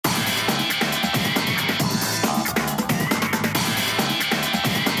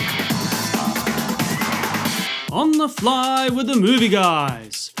the fly with the movie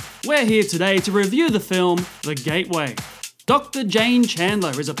guys. We're here today to review the film The Gateway. Dr. Jane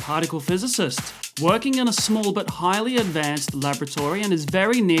Chandler is a particle physicist working in a small but highly advanced laboratory and is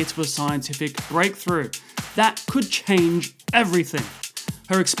very near to a scientific breakthrough that could change everything.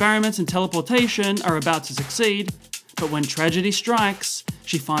 Her experiments in teleportation are about to succeed, but when tragedy strikes,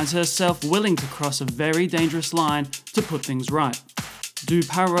 she finds herself willing to cross a very dangerous line to put things right. Do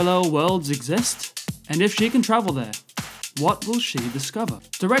parallel worlds exist? And if she can travel there, what will she discover?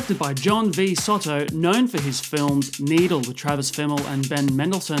 Directed by John V. Soto, known for his films Needle with Travis Fimmel and Ben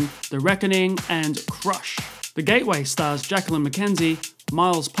Mendelsohn, The Reckoning, and Crush. The Gateway stars Jacqueline McKenzie,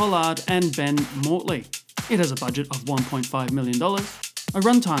 Miles Pollard, and Ben Mortley. It has a budget of $1.5 million, a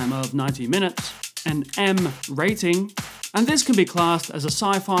runtime of 90 minutes, an M rating, and this can be classed as a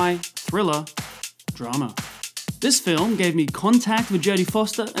sci-fi, thriller, drama. This film gave me Contact with Jodie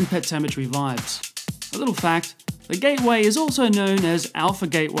Foster and Pet Sematary vibes. A little fact, The Gateway is also known as Alpha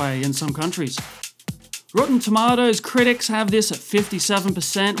Gateway in some countries. Rotten Tomatoes critics have this at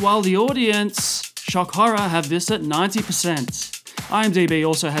 57%, while the audience, shock horror, have this at 90%. IMDb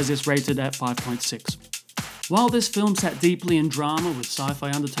also has this rated at 5.6. While this film sat deeply in drama with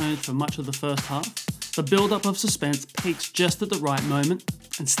sci-fi undertones for much of the first half, the build-up of suspense peaks just at the right moment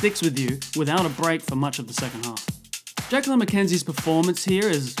and sticks with you without a break for much of the second half. Jacqueline McKenzie's performance here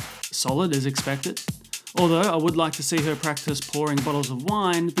is solid as expected, although I would like to see her practice pouring bottles of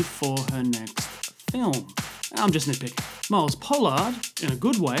wine before her next film. I'm just nitpicking. Miles Pollard, in a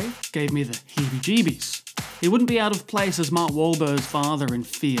good way, gave me the heebie-jeebies. He wouldn't be out of place as Mark Wahlberg's father in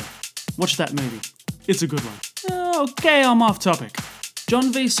Fear. Watch that movie. It's a good one. Okay, I'm off topic.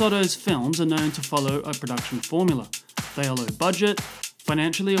 John V. Soto's films are known to follow a production formula. They are low budget,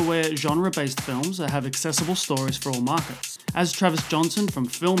 financially aware genre-based films that have accessible stories for all markets. As Travis Johnson from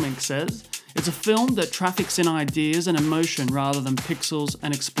Film Inc. says, it's a film that traffics in ideas and emotion rather than pixels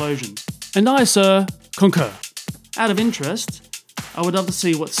and explosions. And I, sir, concur. Out of interest, I would love to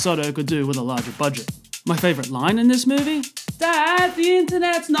see what Soto could do with a larger budget. My favourite line in this movie? Dad, the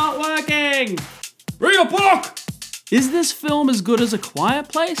internet's not working! Read a book! Is this film as good as A Quiet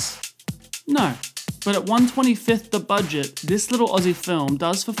Place? No. But at 1/25th the budget, this little Aussie film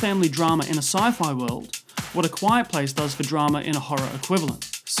does for family drama in a sci-fi world what A Quiet Place does for drama in a horror equivalent.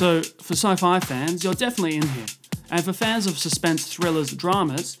 So, for sci-fi fans, you're definitely in here. And for fans of suspense thrillers,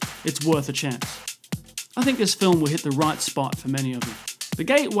 dramas, it's worth a chance. I think this film will hit the right spot for many of you. The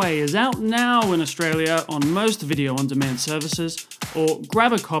Gateway is out now in Australia on most video-on-demand services, or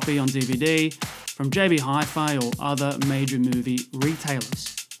grab a copy on DVD from JB Hi-Fi or other major movie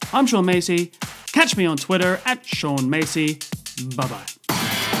retailers. I'm Sean Macy. Catch me on Twitter at Sean Macy. Bye-bye.